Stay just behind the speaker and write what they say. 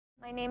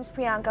My name's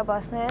Priyanka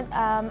Basnet.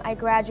 I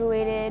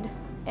graduated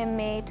in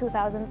May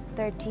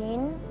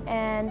 2013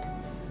 and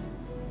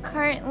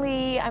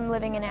currently I'm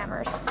living in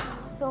Amherst.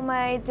 So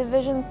my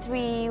Division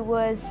 3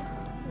 was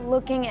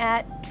looking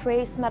at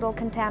trace metal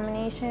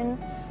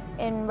contamination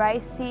in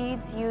rice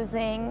seeds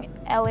using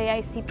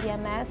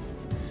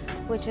la-icp-ms,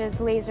 which is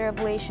laser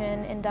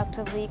ablation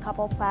inductively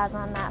coupled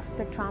plasma mass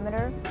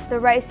spectrometer. The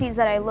rice seeds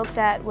that I looked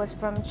at was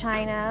from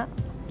China,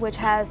 which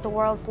has the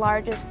world's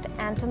largest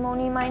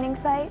antimony mining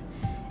site,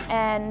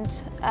 and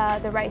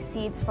the rice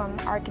seeds from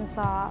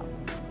Arkansas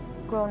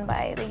grown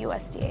by the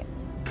USDA.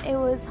 It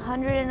was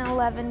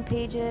 111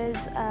 pages,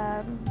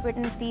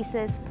 written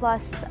thesis,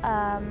 plus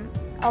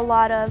a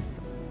lot of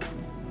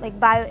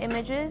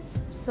bioimages,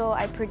 so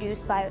I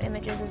produced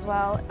bioimages as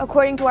well.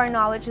 According to our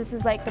knowledge, this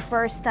is the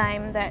first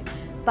time that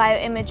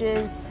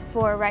bioimages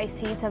for rice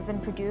seeds have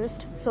been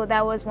produced. So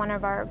that was one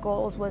of our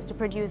goals, was to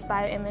produce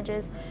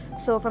bioimages.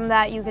 So from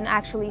that you can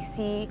actually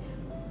see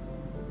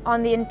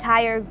on the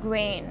entire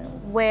grain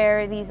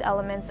where these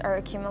elements are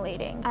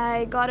accumulating.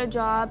 I got a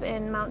job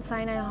in Mount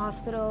Sinai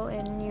Hospital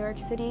in New York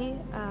City,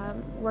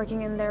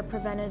 working in their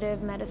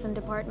preventative medicine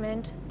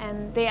department,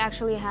 and they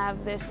actually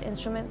have this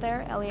instrument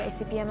there,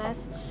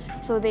 la-icp-ms,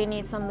 so they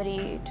need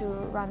somebody to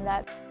run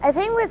that. I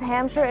think with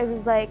Hampshire it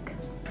was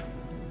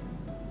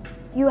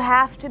you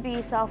have to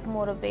be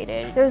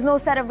self-motivated. There's no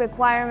set of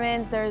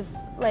requirements,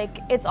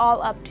 it's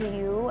all up to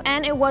you.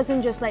 And it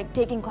wasn't just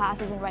taking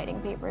classes and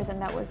writing papers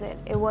and that was it.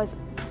 It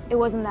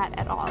wasn't that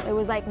at all. It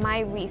was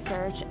my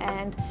research,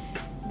 and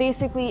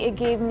basically it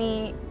gave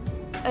me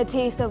a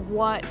taste of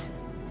what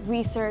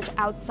research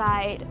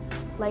outside,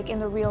 in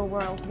the real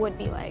world, would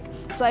be like.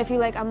 So I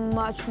feel I'm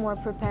much more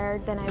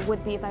prepared than I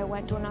would be if I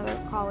went to another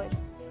college.